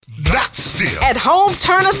Not still. At home,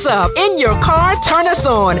 turn us up. In your car, turn us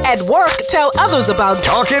on. At work, tell others about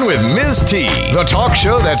Talking with Ms. T, the talk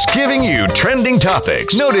show that's giving you trending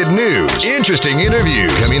topics, noted news, interesting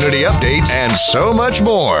interviews, community updates, and so much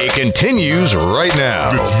more. It continues right now.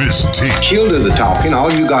 With Ms. T. She'll do the talking. All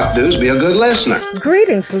you got to do is be a good listener.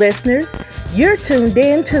 Greetings, listeners. You're tuned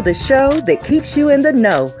in to the show that keeps you in the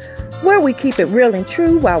know, where we keep it real and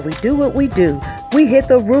true while we do what we do. We hit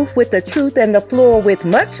the roof with the truth and the floor with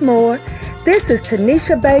much more. This is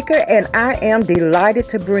Tanisha Baker, and I am delighted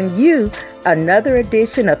to bring you another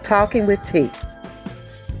edition of Talking with T.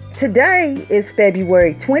 Today is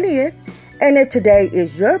February 20th, and if today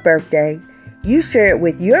is your birthday, you share it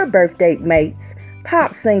with your birthday mates,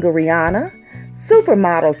 pop singer Rihanna,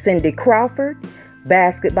 supermodel Cindy Crawford,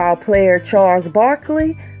 basketball player Charles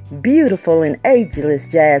Barkley, beautiful and ageless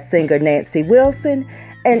jazz singer Nancy Wilson,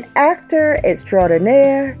 and actor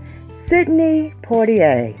extraordinaire Sidney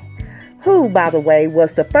Poitier, who, by the way,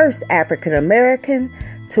 was the first African American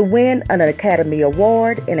to win an Academy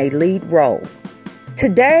Award in a lead role.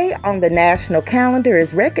 Today on the national calendar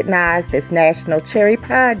is recognized as National Cherry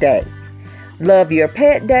Pie Day, Love Your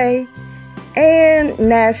Pet Day, and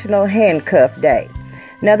National Handcuff Day.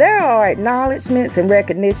 Now, there are acknowledgments and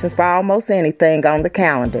recognitions for almost anything on the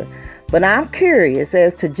calendar, but I'm curious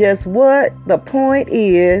as to just what the point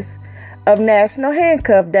is of National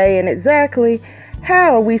Handcuff Day and exactly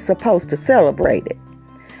how are we supposed to celebrate it.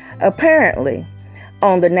 Apparently,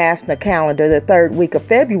 on the national calendar, the third week of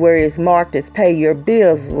February is marked as Pay Your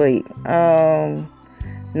Bills Week.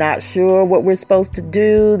 Not sure what we're supposed to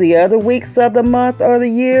do the other weeks of the month or the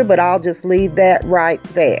year, but I'll just leave that right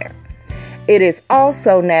there. It is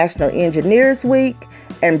also National Engineers Week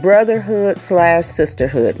and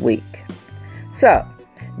Brotherhood/Sisterhood Week. So,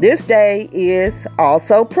 this day is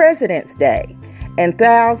also President's Day, and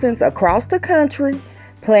thousands across the country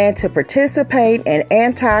plan to participate in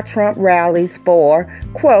anti-Trump rallies for,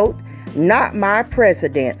 quote, Not My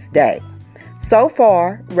President's Day. So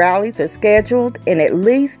far, rallies are scheduled in at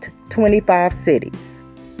least 25 cities.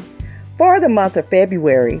 For the month of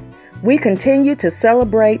February, we continue to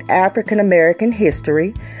celebrate African American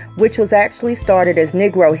history, which was actually started as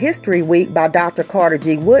Negro History Week by Dr. Carter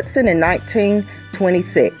G. Woodson in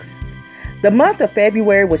 1926. The month of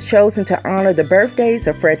February was chosen to honor the birthdays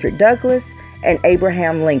of Frederick Douglass and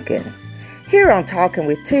Abraham Lincoln. Here on Talking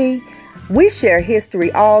with T, we share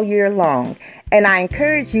history all year long, and I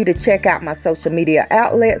encourage you to check out my social media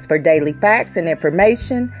outlets for daily facts and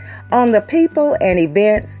information on the people and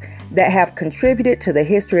events that have contributed to the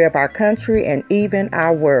history of our country and even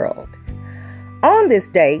our world. On this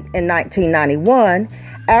date in 1991,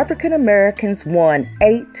 African Americans won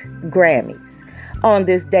 8 Grammys. On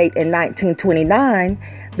this date in 1929,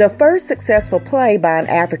 the first successful play by an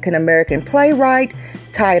African American playwright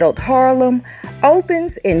titled Harlem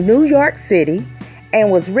opens in New York City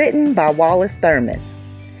and was written by Wallace Thurman.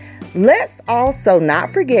 Let's also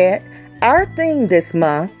not forget our theme this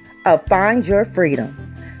month of Find Your Freedom.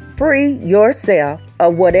 Free yourself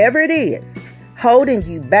of whatever it is holding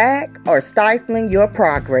you back or stifling your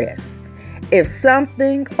progress. If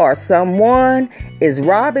something or someone is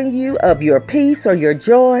robbing you of your peace or your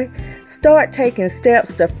joy, start taking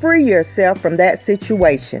steps to free yourself from that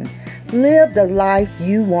situation. Live the life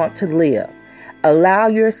you want to live. Allow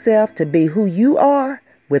yourself to be who you are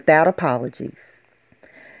without apologies.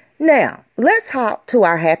 Now, let's hop to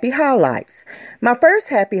our happy highlights. My first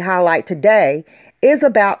happy highlight today is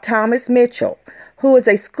about Thomas Mitchell, who is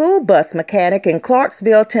a school bus mechanic in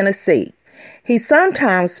Clarksville, Tennessee. He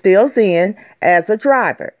sometimes fills in as a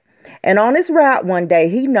driver. And on his route one day,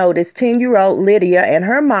 he noticed 10-year-old Lydia and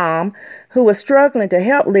her mom, who was struggling to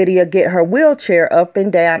help Lydia get her wheelchair up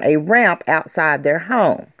and down a ramp outside their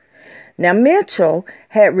home. Now, Mitchell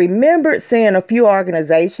had remembered seeing a few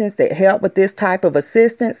organizations that help with this type of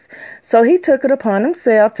assistance, so he took it upon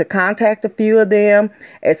himself to contact a few of them,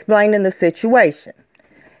 explaining the situation.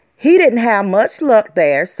 He didn't have much luck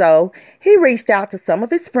there, so he reached out to some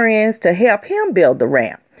of his friends to help him build the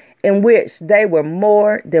ramp, in which they were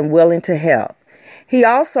more than willing to help. He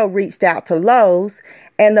also reached out to Lowe's,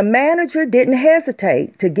 and the manager didn't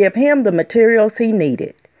hesitate to give him the materials he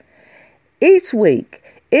needed. Each week,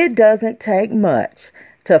 it doesn't take much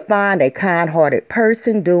to find a kind-hearted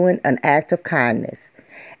person doing an act of kindness.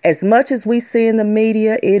 As much as we see in the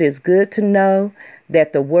media, it is good to know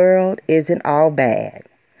that the world isn't all bad.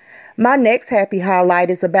 My next happy highlight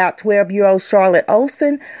is about 12-year-old Charlotte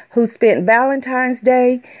Olsen, who spent Valentine's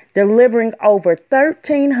Day delivering over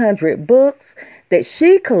 1,300 books that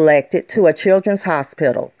she collected to a children's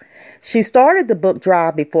hospital. She started the book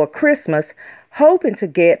drive before Christmas, hoping to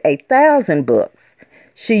get 1,000 books.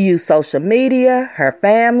 She used social media, her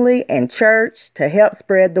family, and church to help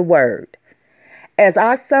spread the word. As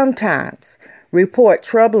I sometimes report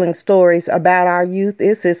troubling stories about our youth,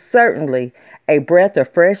 this is certainly a breath of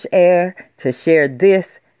fresh air to share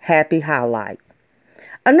this happy highlight.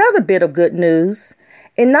 Another bit of good news.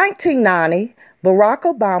 In 1990, Barack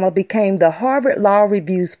Obama became the Harvard Law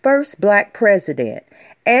Review's first black president.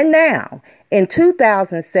 And now, in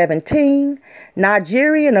 2017,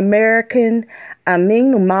 Nigerian-American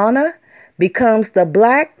Amin Umana becomes the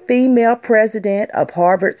black female president of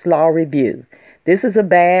Harvard's Law Review. This is a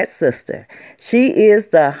bad sister. She is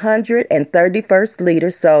the 131st leader.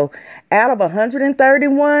 So out of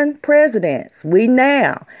 131 presidents, we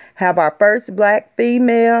now have our first black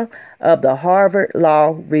female of the Harvard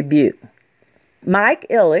Law Review. Mike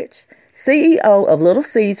Ilitch, CEO of Little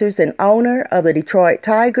Caesars and owner of the Detroit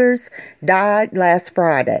Tigers, died last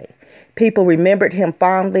Friday. People remembered him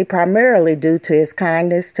fondly, primarily due to his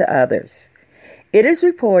kindness to others. It is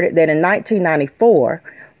reported that in 1994,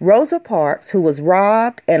 Rosa Parks, who was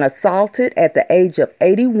robbed and assaulted at the age of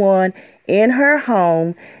 81 in her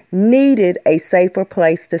home, needed a safer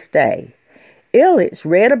place to stay. Ilitch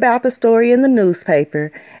read about the story in the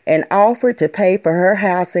newspaper and offered to pay for her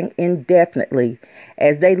housing indefinitely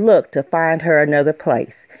as they looked to find her another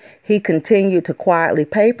place. He continued to quietly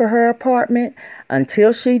pay for her apartment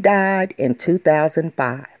until she died in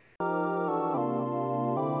 2005.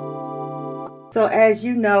 So as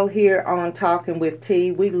you know, here on Talking with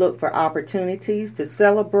T, we look for opportunities to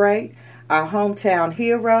celebrate our hometown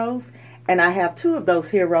heroes. And I have two of those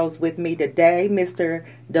heroes with me today, Mr.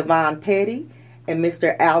 Devon Petty and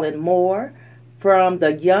Mr. Alan Moore from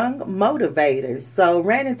the Young Motivators. So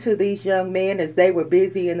ran into these young men as they were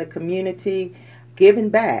busy in the community giving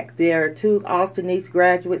back. They are two Austin East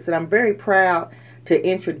graduates, and I'm very proud to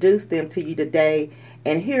introduce them to you today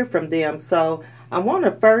and hear from them. So I want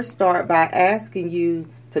to first start by asking you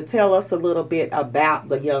to tell us a little bit about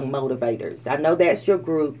the Young Motivators. I know that's your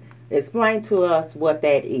group. Explain to us what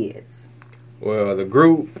that is. Well, the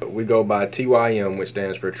group, we go by TYM, which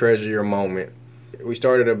stands for Treasure Your Moment. We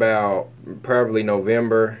started about probably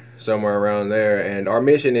November, somewhere around there, and our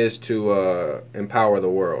mission is to empower the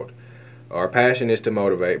world. Our passion is to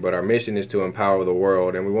motivate, but our mission is to empower the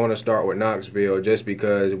world. And we want to start with Knoxville just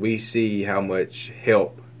because we see how much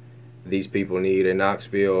help these people need in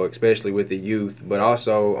Knoxville, especially with the youth, but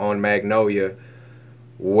also on Magnolia,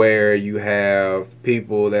 where you have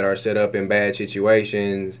people that are set up in bad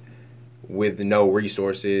situations with no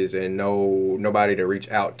resources and nobody to reach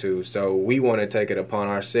out to. So we want to take it upon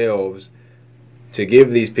ourselves to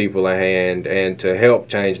give these people a hand and to help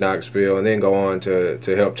change Knoxville and then go on to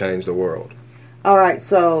help change the world. All right,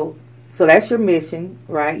 so that's your mission,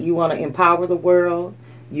 right? You want to empower the world.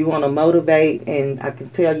 You want to motivate, and I can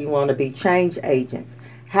tell you want to be change agents.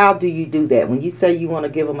 How do you do that? When you say you want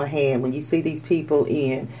to give them a hand, when you see these people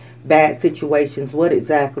in bad situations, what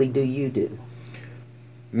exactly do you do?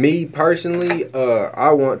 Me personally,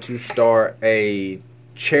 I want to start a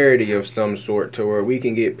charity of some sort to where we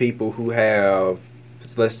can get people who have,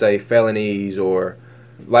 let's say, felonies or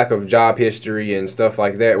lack of job history and stuff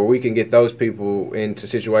like that, where we can get those people into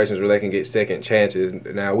situations where they can get second chances.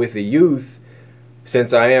 Now, with the youth,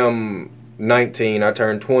 since I am 19, I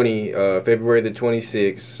turned 20 February the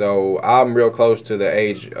 26th, so I'm real close to the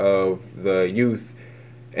age of the youth,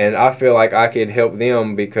 and I feel like I could help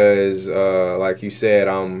them because, like you said,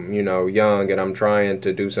 I'm young and I'm trying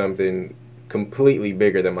to do something completely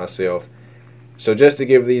bigger than myself. So just to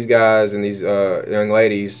give these guys and these young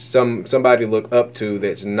ladies somebody to look up to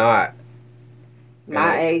that's not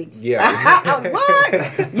my age. Yeah.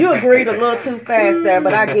 What? You agreed a little too fast there,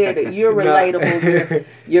 but I get it. You're relatable.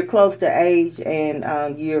 You're close to age,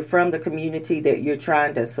 and you're from the community that you're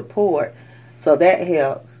trying to support. So that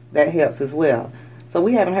helps. That helps as well. So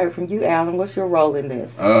we haven't heard from you, Alan. What's your role in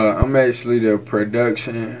this? I'm actually the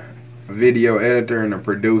production, video editor, and the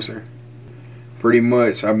producer. Pretty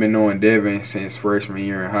much, I've been knowing Devin since freshman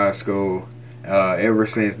year in high school. Ever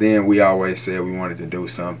since then, we always said we wanted to do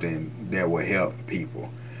something that would help people.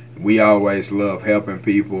 We always love helping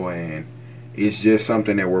people, and it's just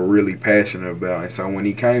something that we're really passionate about. And so when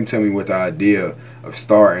he came to me with the idea of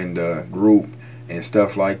starting the group and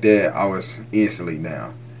stuff like that, I was instantly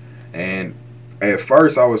down. And at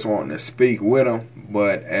first, I was wanting to speak with him,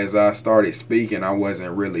 but as I started speaking, I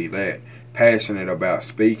wasn't really that passionate about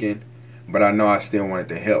speaking. But I know I still wanted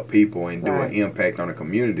to help people and do an impact on the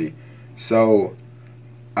community. So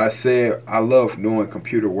I said I love doing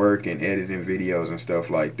computer work and editing videos and stuff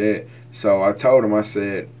like that. So I told him, I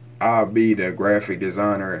said, I'll be the graphic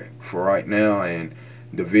designer for right now and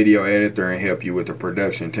the video editor and help you with the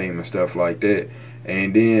production team and stuff like that.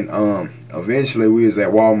 And then eventually we was at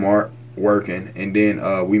Walmart working, and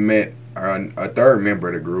then we met a third member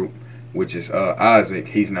of the group, which is Isaac.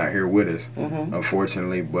 He's not here with us,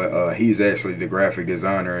 unfortunately, but he's actually the graphic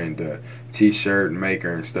designer and the t-shirt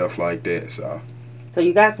maker and stuff like that. So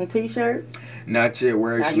you got some t-shirts? Not yet.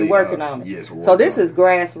 We're actually now you're working on it. Yes, we're so this on is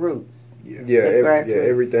grassroots.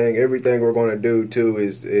 Everything we're going to do too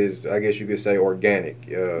is I guess you could say organic.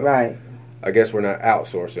 Right. I guess we're not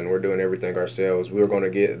outsourcing. We're doing everything ourselves. We're going to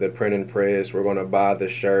get the print and press. We're going to buy the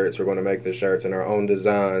shirts. We're going to make the shirts in our own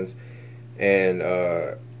designs, and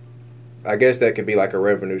I guess that could be like a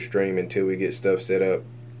revenue stream until we get stuff set up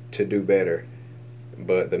to do better.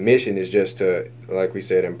 But the mission is just to, like we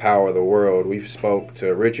said, empower the world. We spoke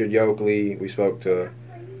to Richard Yoakley. We spoke to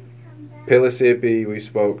Pillissippi. We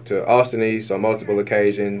spoke to Austin East on multiple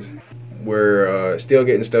occasions. We're still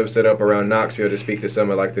getting stuff set up around Knoxville to speak to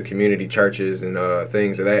some of like the community churches and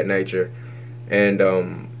things of that nature. And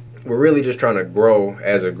we're really just trying to grow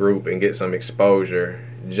as a group and get some exposure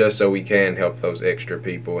just so we can help those extra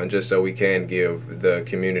people and just so we can give the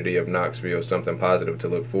community of Knoxville something positive to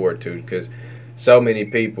look forward to, because so many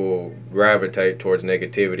people gravitate towards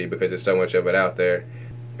negativity because there's so much of it out there.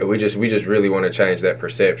 We just really want to change that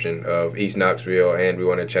perception of East Knoxville, and we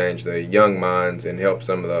want to change the young minds and help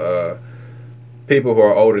some of the people who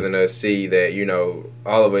are older than us see that, you know,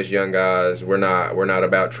 all of us young guys, we're not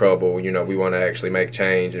about trouble. You know, we want to actually make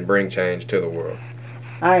change and bring change to the world.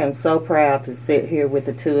 I am so proud to sit here with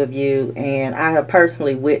the two of you, and I have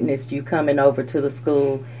personally witnessed you coming over to the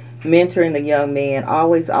school, mentoring the young men,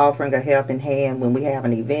 always offering a helping hand when we have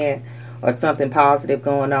an event or something positive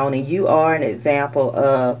going on. And you are an example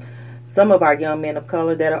of some of our young men of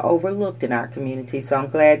color that are overlooked in our community. So I'm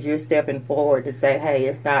glad you're stepping forward to say, hey,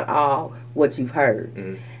 it's not all what you've heard.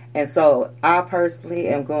 Mm-hmm. And so I personally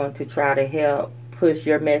am going to try to help push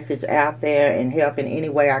your message out there and help in any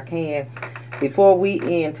way I can. Before we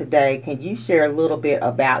end today, can you share a little bit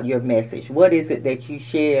about your message? What is it that you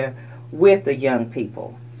share with the young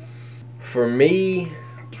people? For me,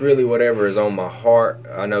 it's really whatever is on my heart.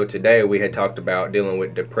 I know today we had talked about dealing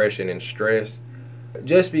with depression and stress.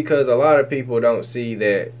 Just because a lot of people don't see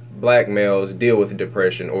that black males deal with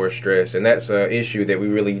depression or stress, and that's an issue that we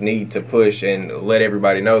really need to push and let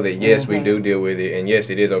everybody know that yes, we do deal with it, and yes,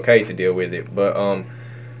 it is okay to deal with it. But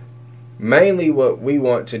mainly what we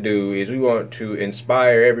want to do is we want to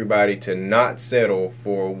inspire everybody to not settle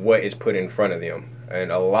for what is put in front of them. And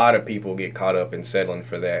a lot of people get caught up in settling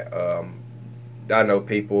for that. I know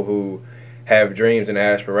people who have dreams and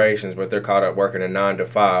aspirations, but they're caught up working a 9 to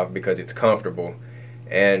 5 because it's comfortable.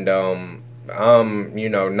 And I'm,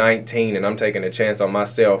 19, and I'm taking a chance on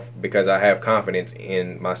myself because I have confidence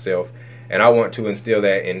in myself. And I want to instill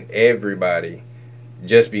that in everybody,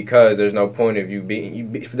 just because there's no point of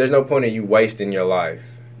there's no point of you wasting your life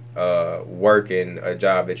working a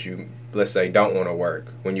job that you, let's say, don't want to work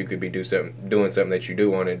when you could be doing something that you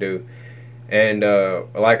do want to do. And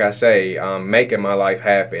like I say, I'm making my life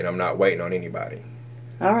happen. I'm not waiting on anybody.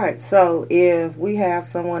 All right. So if we have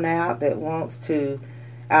someone out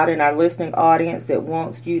in our listening audience that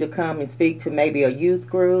wants you to come and speak to maybe a youth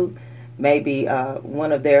group, maybe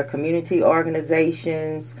one of their community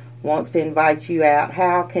organizations wants to invite you out,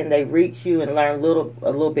 how can they reach you and learn a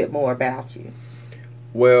little bit more about you?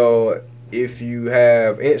 Well, if you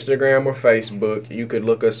have Instagram or Facebook, you could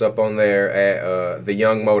look us up on there at The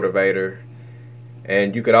Young Motivator.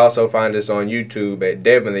 And you could also find us on YouTube at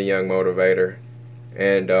Devin the Young Motivator.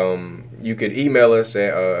 And you could email us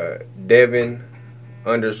at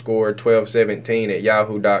Devin_1217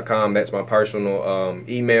 @yahoo.com. That's my personal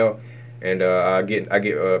email. And I get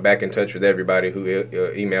back in touch with everybody who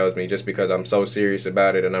emails me, just because I'm so serious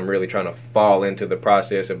about it and I'm really trying to fall into the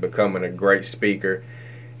process of becoming a great speaker.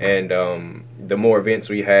 And the more events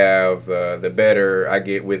we have, the better I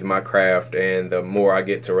get with my craft, and the more I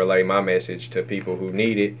get to relay my message to people who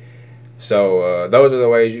need it. So those are the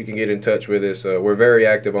ways you can get in touch with us. We're very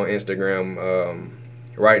active on Instagram.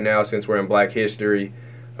 Right now, since we're in Black History,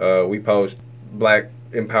 we post Black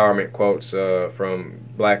empowerment quotes from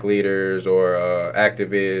Black leaders or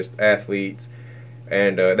activists, athletes.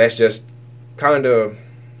 And that's just kind of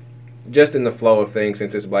just in the flow of things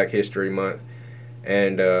since it's Black History Month.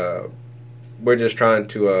 And we're just trying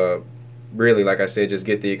to really, like I said, just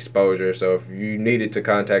get the exposure. So if you needed to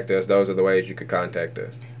contact us, those are the ways you could contact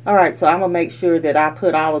us. All right, so I'm going to make sure that I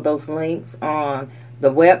put all of those links on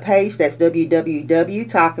the webpage. That's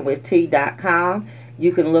www.talkingwitht.com.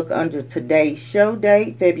 You can look under today's show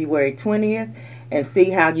date, February 20th, and see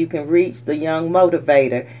how you can reach the Young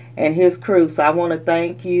Motivator and his crew. So I want to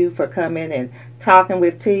thank you for coming and talking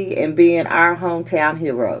with T and being our hometown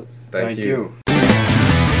heroes. Thank you.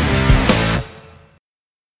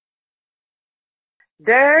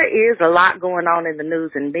 There is a lot going on in the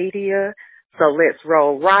news and media, so let's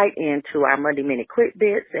roll right into our Monday Minute Quick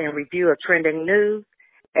Bits and review of trending news,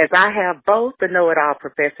 as I have both the know-it-all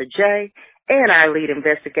Professor Jay and our lead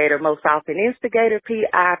investigator, most often instigator,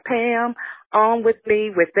 P.I. Pam, on with me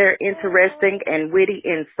with their interesting and witty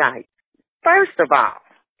insights. First of all,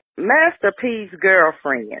 Master P's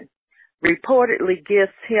girlfriend reportedly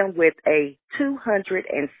gifts him with a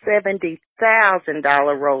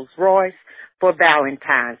 $270,000 Rolls Royce for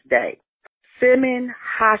Valentine's Day. Simeon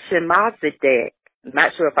Hashimazadeh, I'm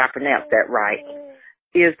not sure if I pronounced that right,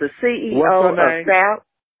 is the CEO of South.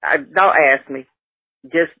 Don't ask me.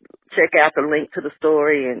 Just check out the link to the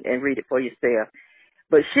story and read it for yourself.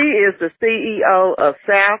 But she is the CEO of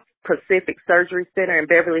South Pacific Surgery Center in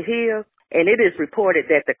Beverly Hills, and it is reported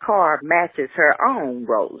that the car matches her own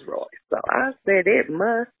Rolls Royce. So I said it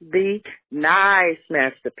must be nice,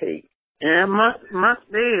 Master P. Yeah, must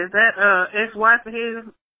be. Is that ex-wife of his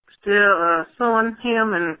still suing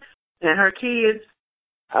him and her kids?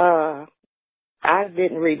 I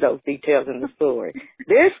didn't read those details in the story.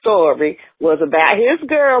 This story was about his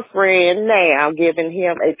girlfriend now giving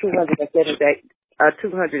him a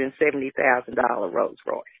 $270,000 Rolls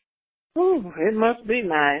Royce. Ooh, it must be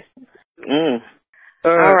nice.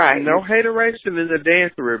 All right. No hateration in the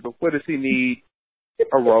dancery, but what does he need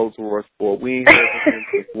a Rolls Royce for? We ain't heard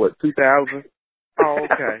him, what, 2000? Oh,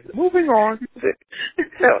 okay. Moving on.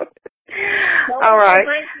 All right.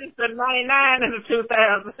 The 99 and the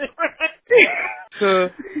 2000.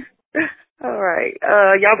 All right.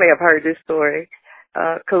 Y'all may have heard this story.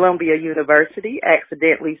 Columbia University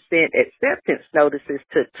accidentally sent acceptance notices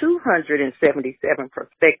to 277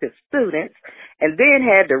 prospective students and then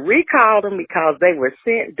had to recall them because they were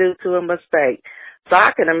sent due to a mistake. So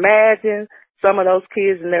I can imagine some of those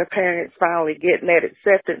kids and their parents finally getting that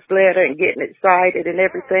acceptance letter and getting excited and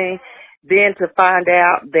everything, then to find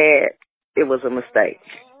out that it was a mistake.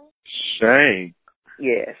 Shame.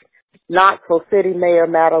 Yes. Knoxville City Mayor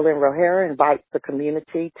Madeline O'Hara invites the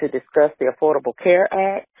community to discuss the Affordable Care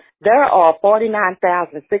Act. There are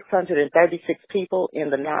 49,636 people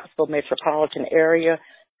in the Knoxville metropolitan area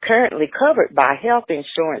currently covered by health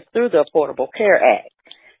insurance through the Affordable Care Act.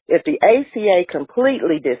 If the ACA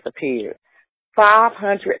completely disappeared,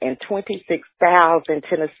 526,000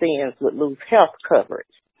 Tennesseans would lose health coverage.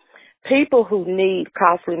 People who need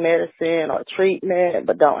costly medicine or treatment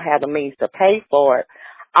but don't have the means to pay for it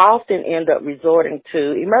often end up resorting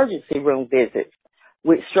to emergency room visits,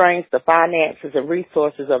 which strains the finances and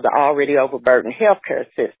resources of the already overburdened healthcare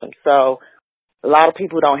system. So a lot of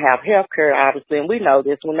people don't have healthcare, obviously, and we know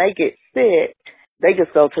this. When they get sick, they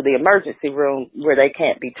just go to the emergency room where they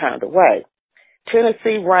can't be turned away.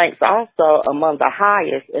 Tennessee ranks also among the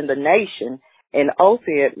highest in the nation in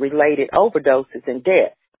opiate-related overdoses and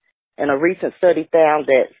deaths. And a recent study found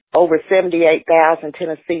that over 78,000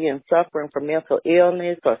 Tennesseans suffering from mental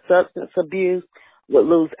illness or substance abuse would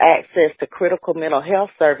lose access to critical mental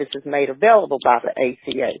health services made available by the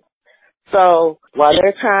ACA. So while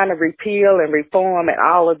they're trying to repeal and reform and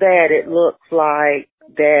all of that, it looks like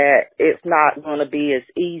that it's not going to be as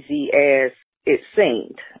easy as it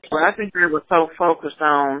seemed. Well, I think they were so focused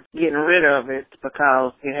on getting rid of it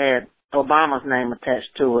because it had Obama's name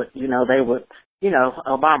attached to it. You know, they would,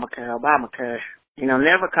 Obamacare. You know,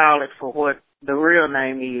 never call it for what the real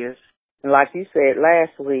name is. Like you said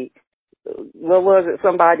last week, what was it?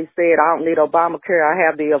 Somebody said, I don't need Obamacare, I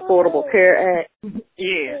have the Affordable Care Act.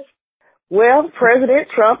 Yes. Well, President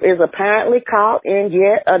Trump is apparently caught in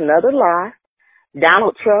yet another lie.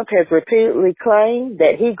 Donald Trump has repeatedly claimed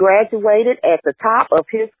that he graduated at the top of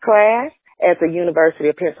his class at the University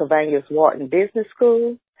of Pennsylvania's Wharton Business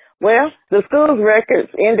School. Well, the school's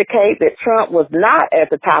records indicate that Trump was not at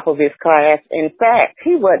the top of his class. In fact,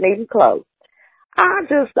 he wasn't even close. I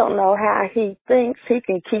just don't know how he thinks he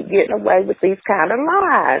can keep getting away with these kind of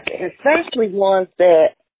lies, especially ones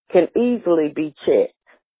that can easily be checked.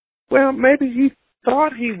 Well, maybe he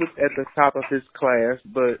thought he was at the top of his class,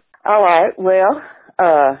 but... All right, well,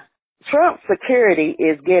 Trump's security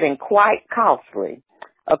is getting quite costly.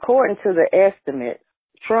 According to the estimates,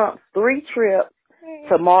 Trump's 3 trips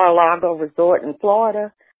to Mar-a-Lago Resort in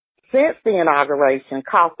Florida since the inauguration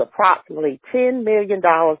cost approximately $10 million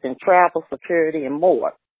in travel, security, and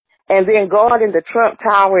more. And then guarding the Trump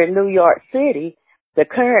Tower in New York City, the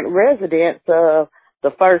current residence of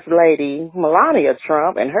the First Lady Melania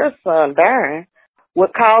Trump and her son Barron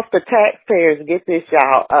would cost the taxpayers, get this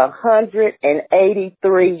y'all,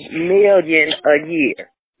 $183 million a year.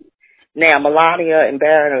 Now, Melania and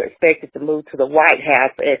Barron are expected to move to the White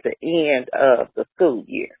House at the end of the school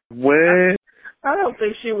year. What? I don't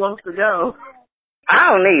think she wants to go. I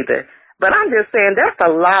don't either. But I'm just saying that's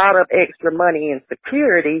a lot of extra money in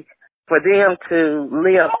security for them to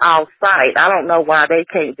live off-site. I don't know why they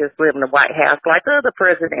can't just live in the White House like other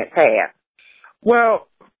presidents have. Well,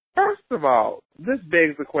 first of all, this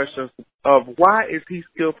begs the question of why is he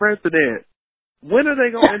still president? When are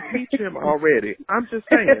they going to impeach him already? I'm just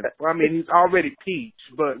saying. I mean, he's already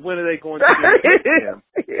impeached, but when are they going to impeach him?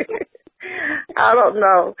 I don't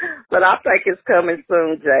know, but I think it's coming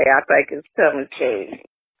soon, Jay. I think it's coming soon.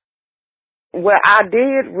 Well, I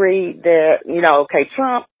did read that,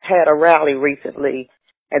 Trump had a rally recently,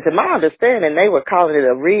 and to my understanding, they were calling it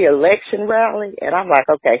a re-election rally, and I'm like,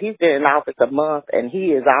 okay, he's been in office a month, and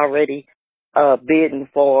he is already bidding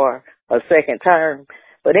for a second term.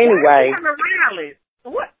 But anyway,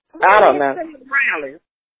 what I don't know.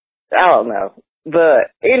 I don't know.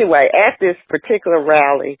 But anyway, at this particular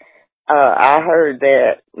rally, I heard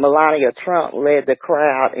that Melania Trump led the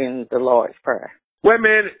crowd in the Lord's Prayer. Wait a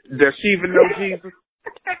minute. Does she even know Jesus?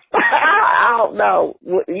 I don't know.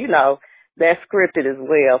 That's scripted as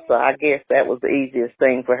well, so I guess that was the easiest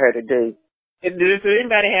thing for her to do. Does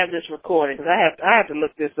anybody have this recording? Because I have to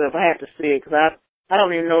look this up. I have to see it because I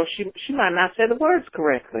don't even know if she might not say the words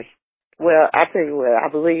correctly. Well, I tell you what, I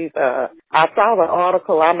believe I saw the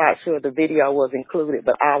article. I'm not sure the video was included,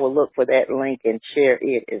 but I will look for that link and share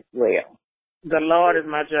it as well. The Lord is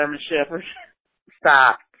my German Shepherd.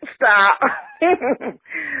 Stop.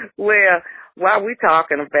 Well, while we're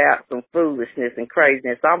talking about some foolishness and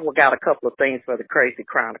craziness, I've got a couple of things for the Crazy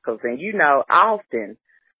Chronicles. And often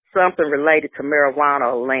something related to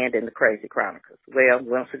marijuana will land in the Crazy Chronicles. Well,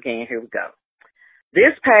 once again, here we go.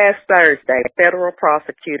 This past Thursday, federal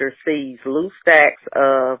prosecutors seized loose stacks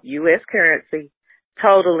of U.S. currency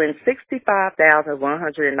totaling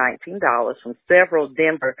 $65,119 from several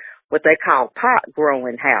Denver, what they call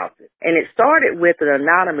pot-growing houses. And it started with an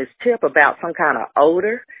anonymous tip about some kind of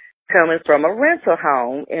odor coming from a rental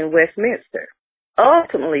home in Westminster.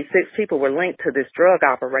 Ultimately, 6 people were linked to this drug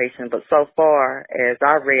operation, but so far, as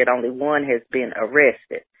I read, only one has been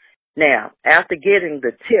arrested. Now, after getting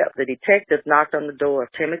the tip, the detectives knocked on the door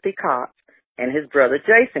of Timothy Cox and his brother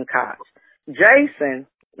Jason Cox. Jason,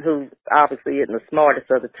 who obviously isn't the smartest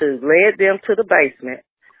of the two, led them to the basement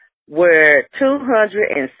where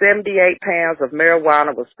 278 pounds of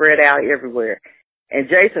marijuana was spread out everywhere. And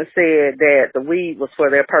Jason said that the weed was for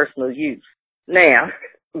their personal use. Now,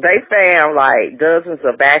 they found like dozens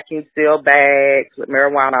of vacuum sealed bags with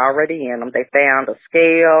marijuana already in them. They found a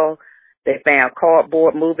scale. They found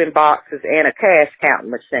cardboard moving boxes and a cash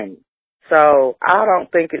counting machine. So I don't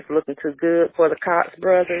think it's looking too good for the Cox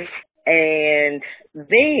brothers. And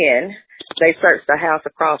then they searched the house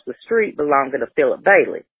across the street belonging to Philip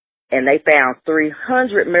Bailey. And they found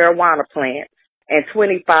 300 marijuana plants and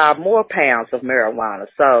 25 more pounds of marijuana.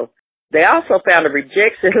 So they also found a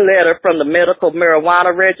rejection letter from the medical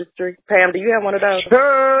marijuana registry. Pam, do you have one of those?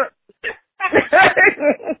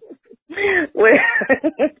 Well,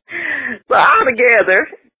 so altogether,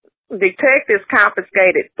 detectives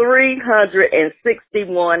confiscated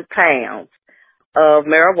 361 pounds of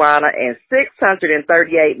marijuana and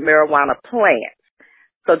 638 marijuana plants.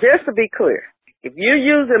 So just to be clear, if you're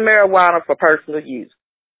using marijuana for personal use,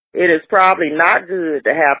 it is probably not good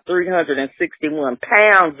to have 361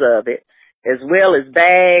 pounds of it, as well as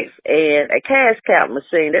bags and a cash count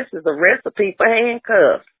machine. This is a recipe for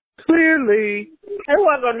handcuffs. Clearly. They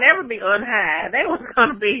weren't going to never be unhigh. They was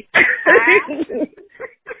going to be high.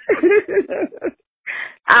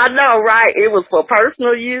 I know, right? It was for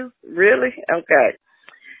personal use? Really? Okay.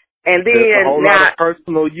 And then there's a whole lot of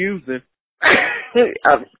personal using.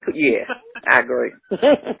 Yeah, I agree.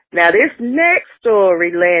 Now, this next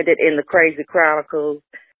story landed in the Crazy Chronicles,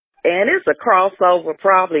 and it's a crossover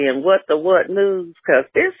probably in What the What News, because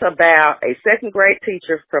it's about a second-grade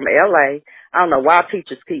teacher from L.A. I don't know why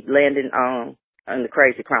teachers keep landing on the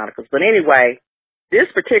Crazy Chronicles. But anyway,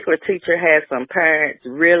 this particular teacher has some parents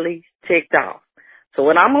really ticked off. So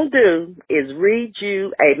what I'm going to do is read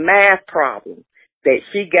you a math problem that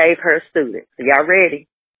she gave her students. So y'all ready?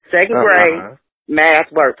 Second grade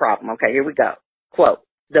math word problem. Okay, here we go. Quote,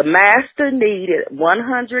 the master needed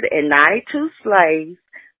 192 slaves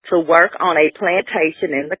to work on a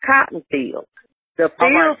plantation in the cotton field. The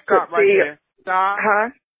fields could feel... Stop. Huh?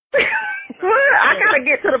 I got to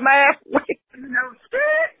get to the math. No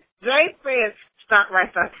shit. Jay said stop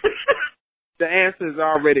right there. The answer is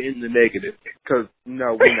already in the negative, because,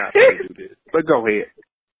 no, we're not going to do this. But go ahead.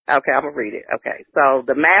 Okay, I'm going to read it. Okay, so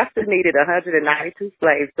the master needed 192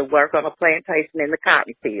 slaves to work on a plantation in the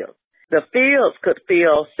cotton field. The fields could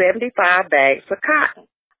fill 75 bags of cotton.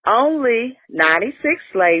 Only 96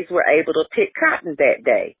 slaves were able to pick cotton that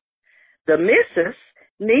day. The missus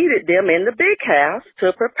needed them in the big house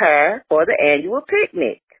to prepare for the annual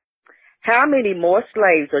picnic. How many more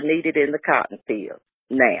slaves are needed in the cotton field?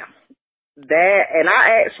 Now, and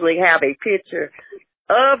I actually have a picture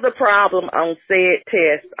of the problem on said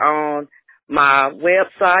test on my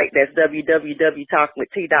website. That's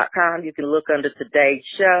www.talkingwitht.com. You can look under today's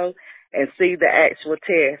show and see the actual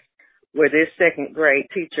test where this second grade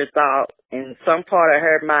teacher thought in some part of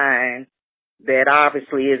her mind that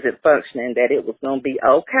obviously isn't functioning, that it was going to be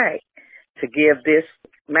okay to give this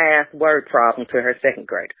math word problem to her second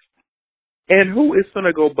graders. And who is going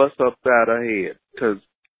to go bust upside her head? Because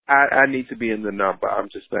I need to be in the number. I'm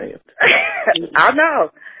just saying. I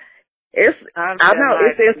know. It's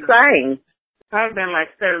insane. I've been like,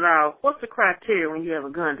 set it off. What's the criteria when you have a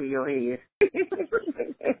gun to your head?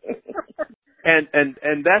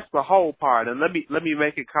 and that's the whole part. And let me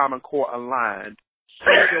make it Common Core aligned.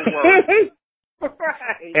 Show your words.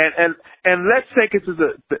 Right. And let's take it to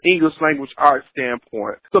the English language arts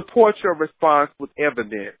standpoint. Support your response with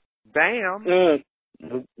evidence. Bam.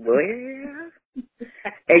 Well,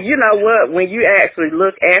 and you know what? When you actually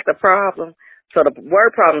look at the problem, so the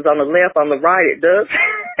word problem's on the left, on the right, it does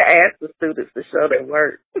ask the students to show their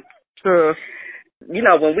work. You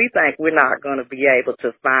know, when we think we're not going to be able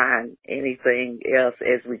to find anything else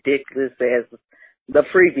as ridiculous as the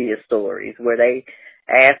previous stories where they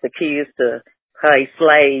asked the kids to play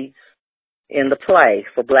slaves in the play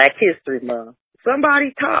for Black History Month.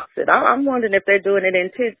 Somebody tops it. I'm wondering if they're doing it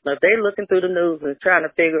intentionally, if they're looking through the news and trying to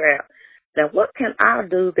figure out, now what can I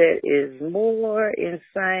do that is more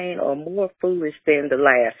insane or more foolish than the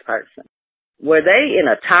last person? Were they in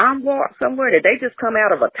a time warp somewhere? Did they just come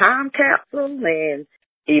out of a time capsule and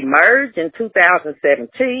emerge in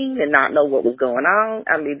 2017 and not know what was going on?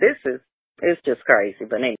 I mean, it's just crazy,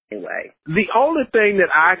 but anyway. The only thing that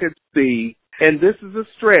I could see, and this is a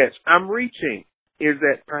stretch, I'm reaching, is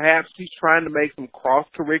that perhaps she's trying to make some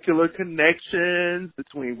cross-curricular connections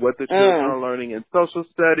between what the children are learning in social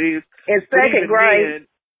studies. In second grade.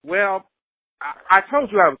 Well, I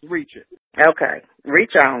told you I was reaching. Okay.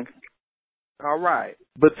 Reach on. All right.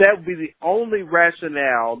 But that would be the only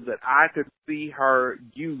rationale that I could see her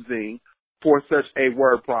using for such a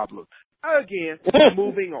word problem. Again,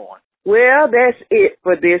 moving on. Well, that's it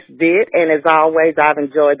for this bit. And as always, I've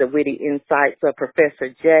enjoyed the witty insights of Professor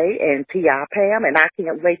J and T.I. Pam, and I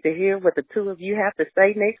can't wait to hear what the two of you have to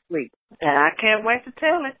say next week. And I can't wait to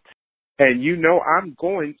tell it. And you know I'm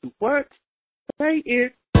going to what? Say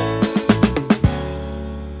it.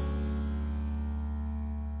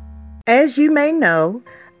 As you may know,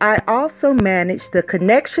 I also manage the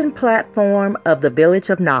connection platform of the Village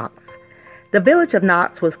of Knox. The Village of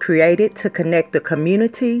Knox was created to connect the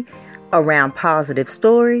community around positive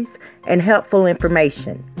stories and helpful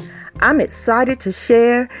information. I'm excited to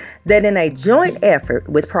share that in a joint effort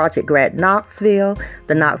with Project Grad Knoxville,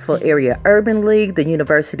 the Knoxville Area Urban League, the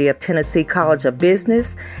University of Tennessee College of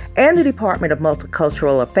Business, and the Department of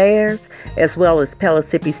Multicultural Affairs, as well as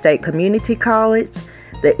Pellissippi State Community College,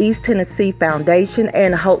 the East Tennessee Foundation,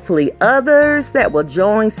 and hopefully others that will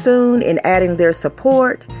join soon in adding their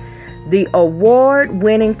support, the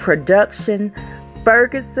award-winning production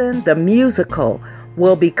Ferguson the Musical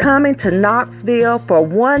will be coming to Knoxville for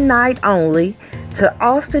one night only to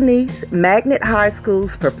Austin East Magnet High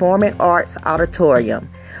School's Performing Arts Auditorium,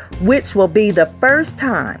 which will be the first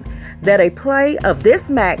time that a play of this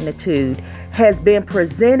magnitude has been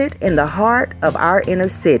presented in the heart of our inner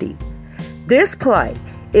city. This play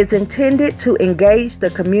is intended to engage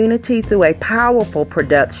the community through a powerful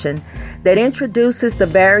production that introduces the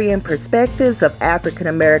varying perspectives of African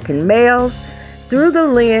American males through the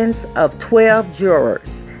lens of 12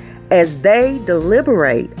 jurors as they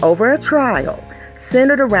deliberate over a trial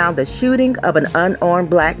centered around the shooting of an unarmed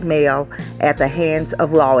black male at the hands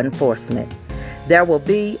of law enforcement. There will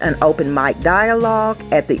be an open mic dialogue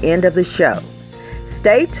at the end of the show.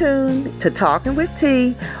 Stay tuned to Talking with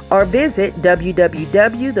T or visit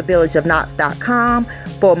www.thevillageofknox.com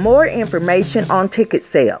for more information on ticket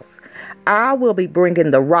sales. I will be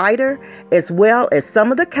bringing the writer as well as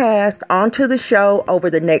some of the cast onto the show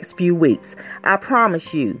over the next few weeks. I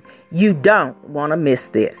promise you, you don't want to miss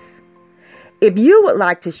this. If you would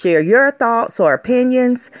like to share your thoughts or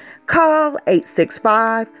opinions, call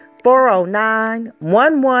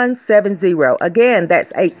 865-409-1170. Again,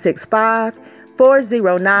 that's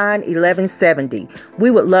 865-409-1170.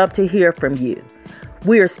 We would love to hear from you.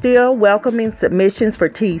 We are still welcoming submissions for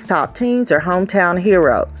T's Top Teens or Hometown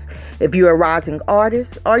Heroes. If you're a rising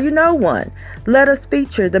artist or you know one, let us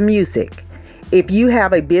feature the music. If you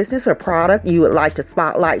have a business or product you would like to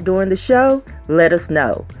spotlight during the show, let us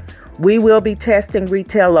know. We will be testing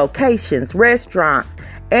retail locations, restaurants,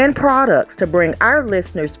 and products to bring our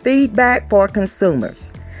listeners feedback for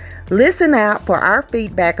consumers. Listen out for our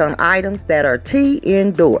feedback on items that are tea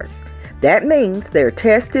endorsed. That means they're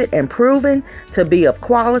tested and proven to be of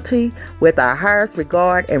quality with our highest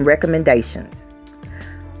regard and recommendations.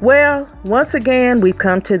 Well, once again, we've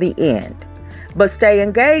come to the end. But stay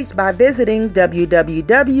engaged by visiting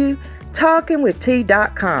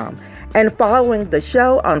www.talkingwitht.com and following the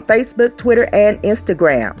show on Facebook, Twitter, and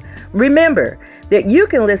Instagram. Remember that you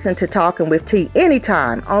can listen to Talking with T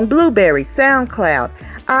anytime on Blueberry, SoundCloud,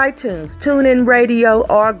 iTunes, TuneIn Radio,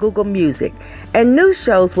 or Google Music, and new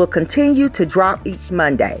shows will continue to drop each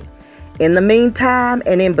Monday. In the meantime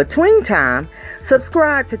and in between time,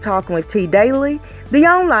 subscribe to Talking with T Daily, the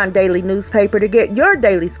online daily newspaper, to get your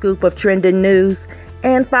daily scoop of trending news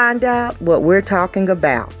and find out what we're talking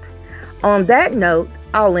about. On that note,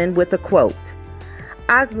 I'll end with a quote.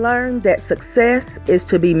 I've learned that success is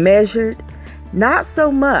to be measured not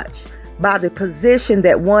so much by the position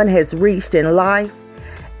that one has reached in life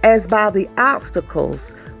as by the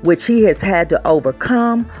obstacles which he has had to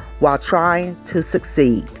overcome while trying to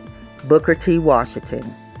succeed. Booker T. Washington.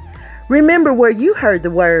 Remember where you heard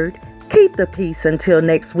the word. Keep the peace until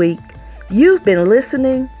next week. You've been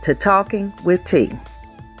listening to Talking with T.